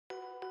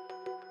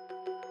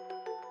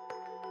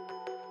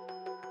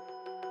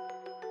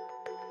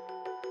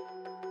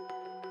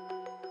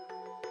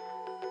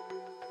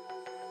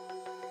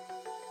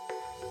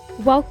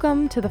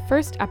Welcome to the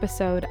first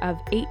episode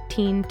of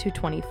 18 to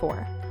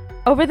 24.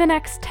 Over the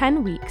next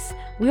 10 weeks,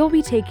 we'll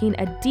be taking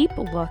a deep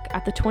look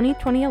at the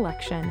 2020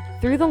 election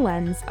through the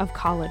lens of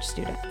college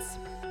students.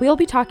 We'll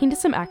be talking to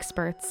some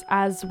experts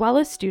as well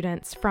as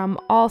students from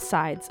all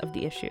sides of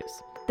the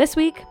issues. This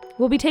week,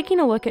 we'll be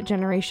taking a look at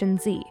Generation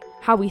Z,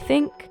 how we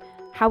think,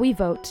 how we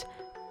vote,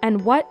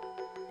 and what,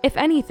 if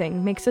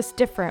anything, makes us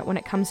different when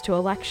it comes to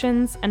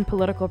elections and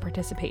political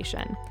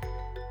participation.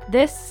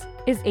 This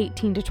is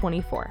 18 to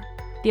 24.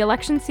 The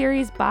election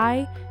series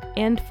by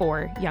and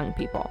for young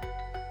people.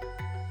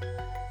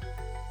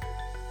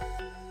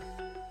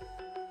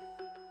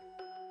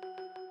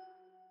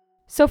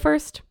 So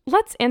first,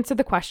 let's answer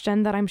the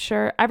question that I'm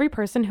sure every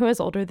person who is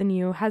older than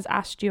you has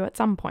asked you at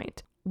some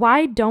point.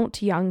 Why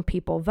don't young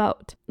people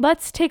vote?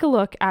 Let's take a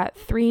look at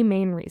three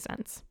main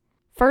reasons.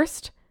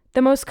 First,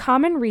 the most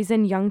common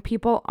reason young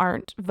people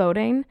aren't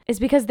voting is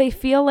because they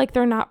feel like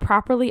they're not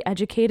properly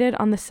educated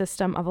on the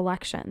system of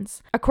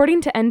elections.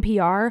 According to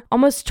NPR,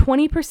 almost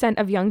 20%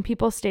 of young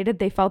people stated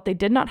they felt they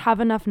did not have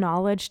enough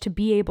knowledge to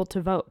be able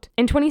to vote.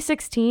 In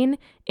 2016,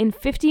 in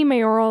 50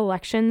 mayoral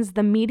elections,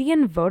 the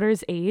median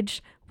voter's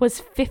age was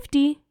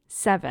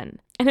 57.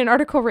 In an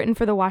article written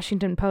for the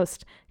Washington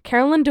Post,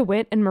 Carolyn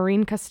DeWitt and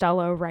Maureen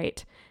Costello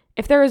write,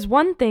 "If there is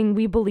one thing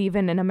we believe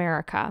in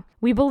America,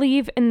 we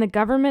believe in the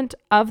government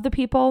of the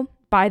people,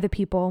 by the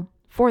people,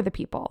 for the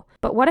people.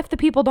 But what if the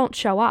people don't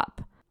show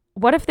up?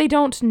 What if they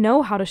don't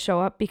know how to show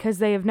up because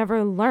they have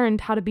never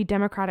learned how to be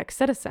democratic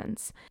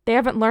citizens? They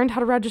haven't learned how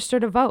to register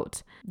to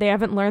vote. They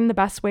haven't learned the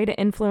best way to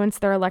influence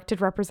their elected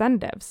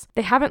representatives.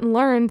 They haven't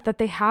learned that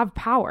they have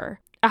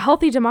power. A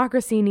healthy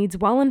democracy needs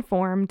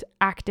well-informed,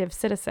 active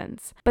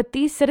citizens. But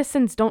these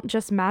citizens don't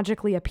just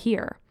magically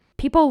appear.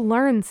 People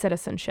learn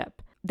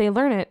citizenship. They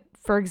learn it,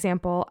 for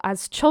example,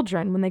 as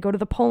children when they go to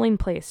the polling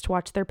place to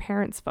watch their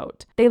parents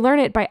vote. They learn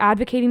it by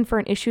advocating for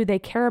an issue they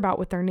care about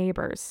with their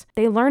neighbors.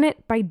 They learn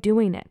it by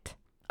doing it."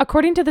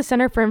 According to the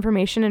Center for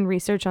Information and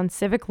Research on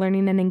Civic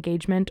Learning and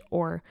Engagement,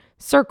 or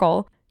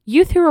CIRCLE,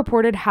 youth who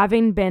reported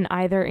having been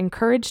either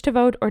encouraged to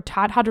vote or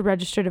taught how to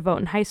register to vote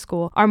in high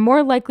school are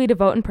more likely to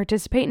vote and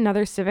participate in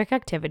other civic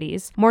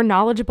activities, more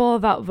knowledgeable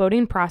about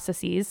voting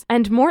processes,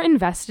 and more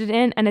invested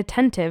in and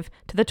attentive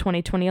to the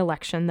 2020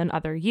 election than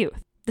other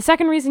youth. The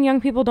second reason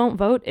young people don't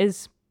vote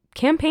is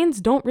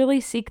campaigns don't really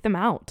seek them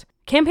out.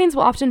 Campaigns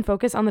will often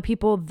focus on the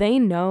people they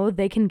know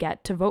they can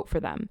get to vote for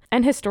them.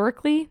 And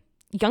historically,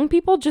 young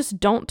people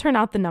just don't turn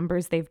out the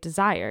numbers they've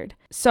desired.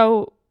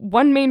 So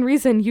one main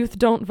reason youth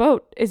don't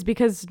vote is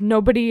because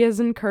nobody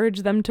has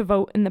encouraged them to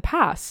vote in the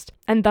past,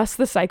 and thus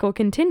the cycle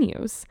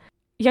continues.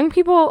 Young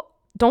people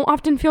don't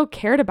often feel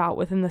cared about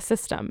within the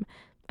system,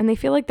 and they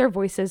feel like their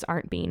voices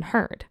aren't being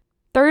heard.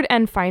 Third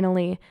and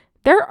finally,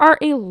 there are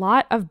a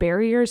lot of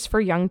barriers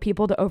for young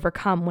people to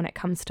overcome when it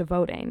comes to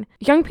voting.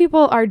 Young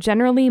people are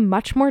generally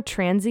much more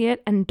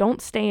transient and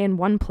don't stay in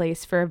one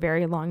place for a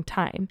very long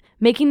time,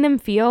 making them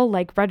feel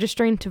like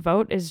registering to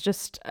vote is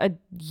just a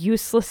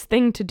useless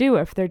thing to do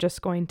if they're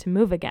just going to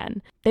move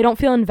again. They don't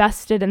feel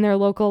invested in their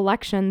local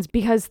elections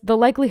because the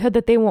likelihood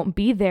that they won't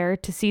be there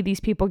to see these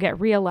people get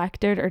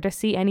reelected or to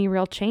see any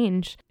real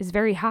change is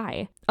very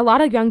high. A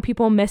lot of young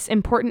people miss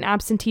important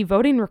absentee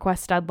voting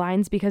request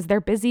deadlines because they're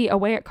busy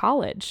away at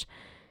college.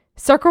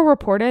 Circle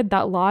reported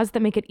that laws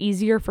that make it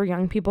easier for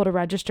young people to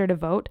register to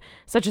vote,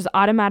 such as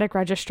automatic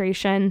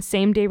registration,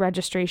 same-day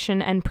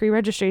registration, and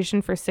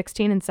pre-registration for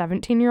 16 and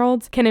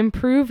 17-year-olds, can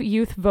improve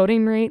youth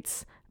voting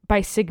rates by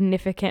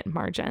significant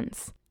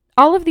margins.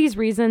 All of these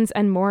reasons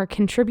and more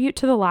contribute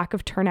to the lack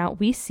of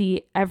turnout we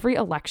see every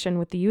election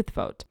with the youth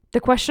vote. The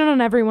question on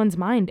everyone's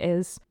mind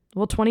is,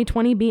 will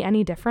 2020 be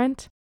any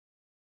different?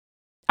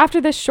 After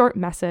this short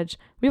message,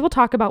 we will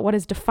talk about what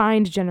has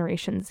defined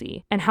Generation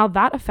Z and how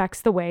that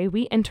affects the way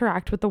we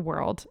interact with the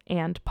world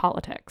and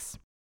politics.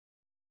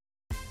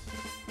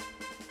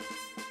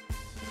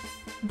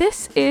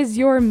 This is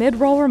your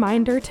mid-roll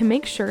reminder to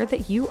make sure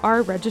that you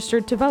are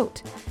registered to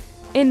vote.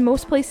 In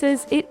most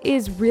places, it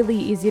is really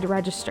easy to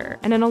register,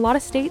 and in a lot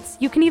of states,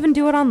 you can even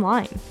do it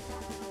online.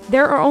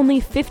 There are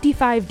only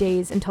 55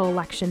 days until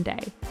Election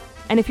Day,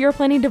 and if you're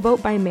planning to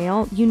vote by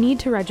mail, you need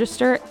to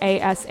register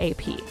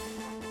ASAP.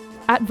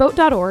 At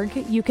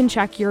vote.org, you can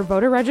check your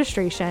voter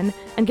registration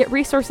and get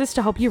resources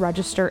to help you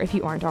register if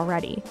you aren't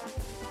already.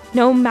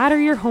 No matter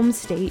your home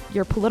state,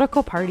 your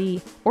political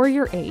party, or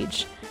your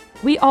age,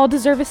 we all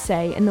deserve a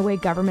say in the way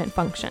government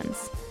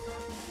functions.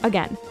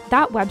 Again,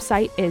 that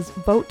website is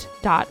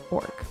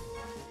vote.org.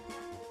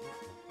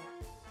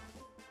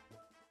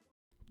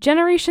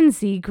 Generation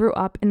Z grew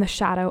up in the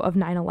shadow of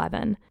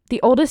 9/11.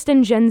 The oldest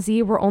in Gen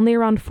Z were only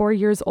around 4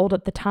 years old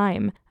at the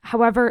time.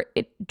 However,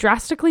 it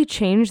drastically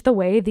changed the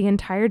way the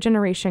entire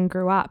generation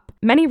grew up.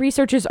 Many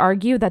researchers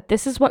argue that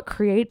this is what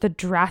created the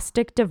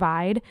drastic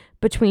divide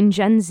between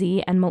Gen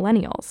Z and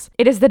millennials.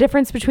 It is the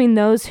difference between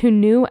those who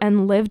knew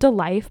and lived a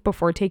life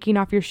before taking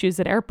off your shoes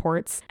at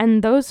airports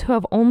and those who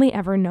have only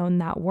ever known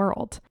that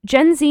world.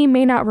 Gen Z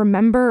may not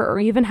remember or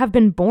even have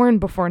been born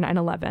before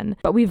 9/11,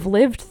 but we've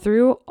lived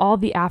through all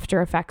the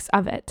after effects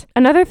of it.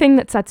 Another thing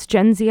that sets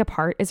Gen Z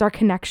apart is our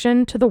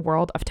connection to the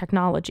world of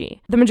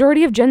technology. The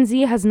majority of Gen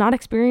Z has not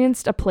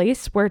experienced a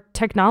place where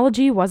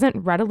technology wasn't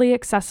readily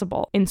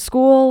accessible. In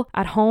school,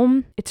 at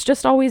home, it's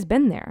just always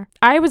been there.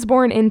 I was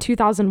born in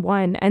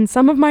 2001, and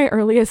some of my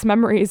earliest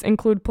memories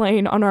include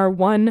playing on our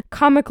one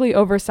comically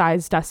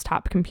oversized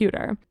desktop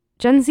computer.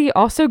 Gen Z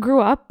also grew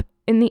up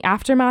in the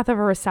aftermath of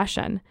a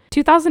recession.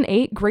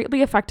 2008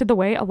 greatly affected the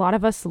way a lot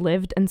of us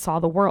lived and saw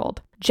the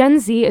world. Gen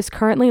Z is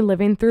currently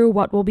living through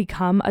what will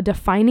become a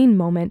defining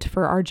moment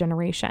for our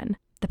generation,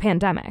 the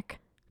pandemic.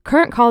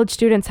 Current college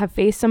students have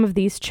faced some of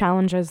these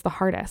challenges the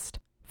hardest.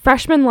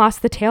 Freshmen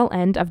lost the tail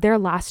end of their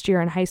last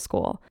year in high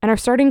school and are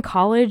starting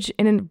college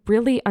in a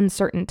really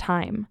uncertain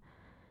time.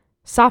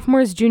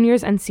 Sophomores,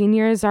 juniors, and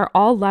seniors are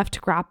all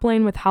left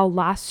grappling with how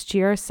last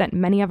year sent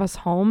many of us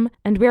home,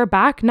 and we are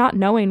back not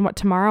knowing what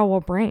tomorrow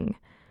will bring.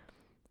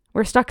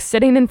 We're stuck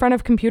sitting in front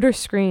of computer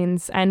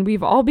screens, and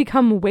we've all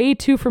become way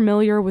too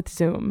familiar with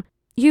Zoom.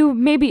 You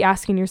may be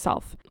asking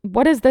yourself,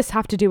 what does this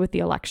have to do with the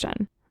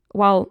election?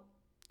 Well,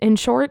 in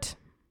short,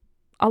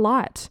 a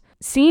lot.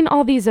 Seeing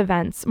all these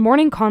events,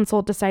 Morning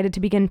Consult decided to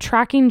begin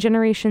tracking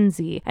Generation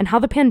Z and how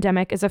the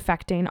pandemic is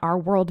affecting our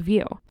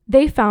worldview.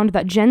 They found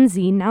that Gen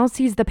Z now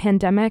sees the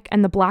pandemic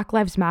and the Black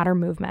Lives Matter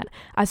movement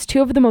as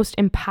two of the most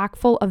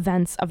impactful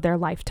events of their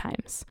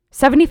lifetimes.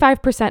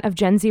 75% of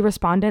Gen Z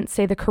respondents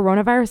say the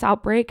coronavirus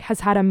outbreak has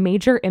had a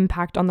major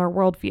impact on their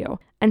worldview,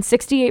 and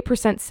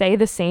 68% say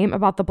the same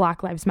about the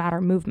Black Lives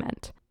Matter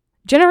movement.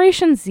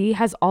 Generation Z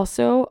has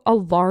also a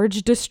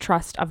large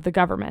distrust of the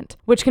government,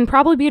 which can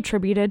probably be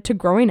attributed to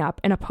growing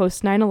up in a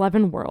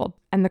post-9/11 world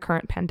and the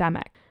current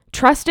pandemic.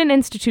 Trust in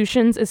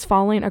institutions is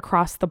falling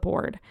across the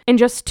board. In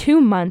just 2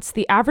 months,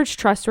 the average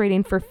trust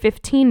rating for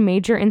 15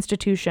 major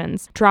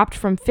institutions dropped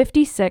from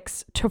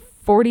 56 to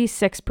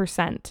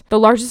 46%. The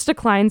largest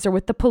declines are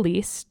with the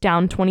police,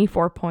 down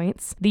 24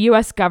 points, the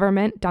US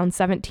government, down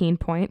 17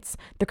 points,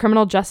 the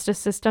criminal justice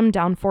system,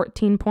 down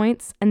 14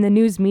 points, and the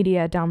news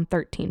media, down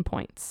 13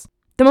 points.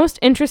 The most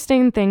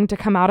interesting thing to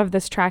come out of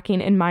this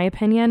tracking, in my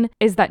opinion,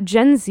 is that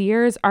Gen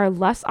Zers are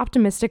less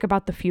optimistic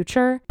about the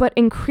future, but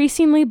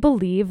increasingly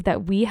believe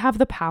that we have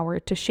the power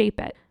to shape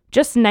it.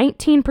 Just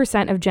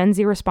 19% of Gen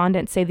Z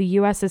respondents say the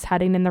US is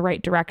heading in the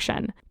right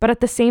direction, but at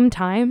the same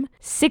time,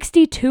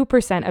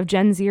 62% of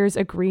Gen Zers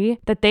agree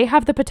that they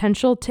have the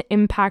potential to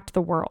impact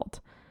the world.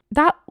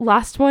 That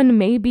last one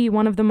may be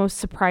one of the most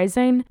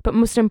surprising, but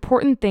most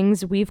important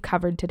things we've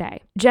covered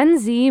today. Gen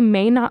Z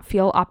may not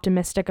feel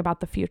optimistic about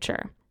the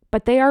future,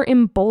 but they are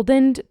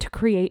emboldened to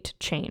create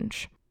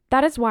change.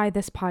 That is why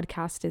this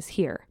podcast is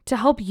here, to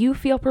help you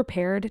feel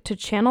prepared to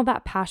channel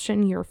that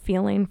passion you're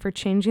feeling for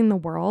changing the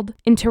world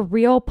into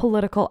real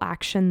political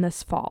action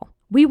this fall.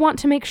 We want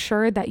to make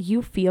sure that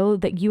you feel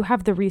that you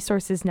have the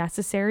resources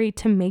necessary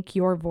to make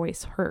your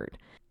voice heard.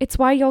 It's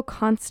why you'll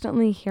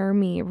constantly hear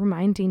me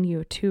reminding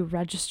you to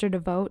register to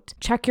vote,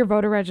 check your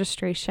voter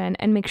registration,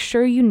 and make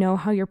sure you know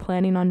how you're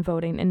planning on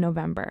voting in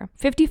November.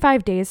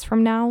 55 days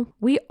from now,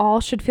 we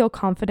all should feel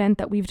confident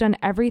that we've done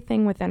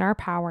everything within our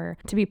power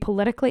to be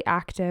politically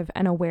active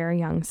and aware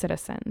young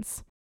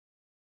citizens.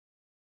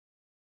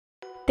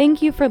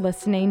 Thank you for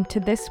listening to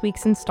this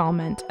week's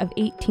installment of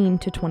 18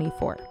 to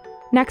 24.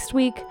 Next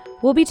week,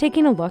 we'll be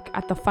taking a look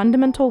at the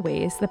fundamental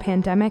ways the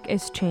pandemic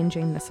is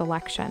changing this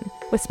election,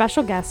 with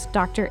special guest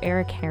Dr.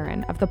 Eric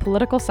Heron of the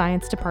Political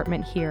Science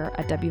Department here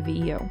at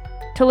WVU.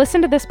 To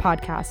listen to this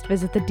podcast,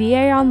 visit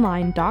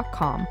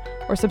thedaonline.com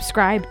or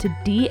subscribe to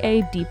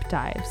DA Deep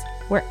Dives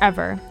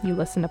wherever you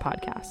listen to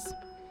podcasts.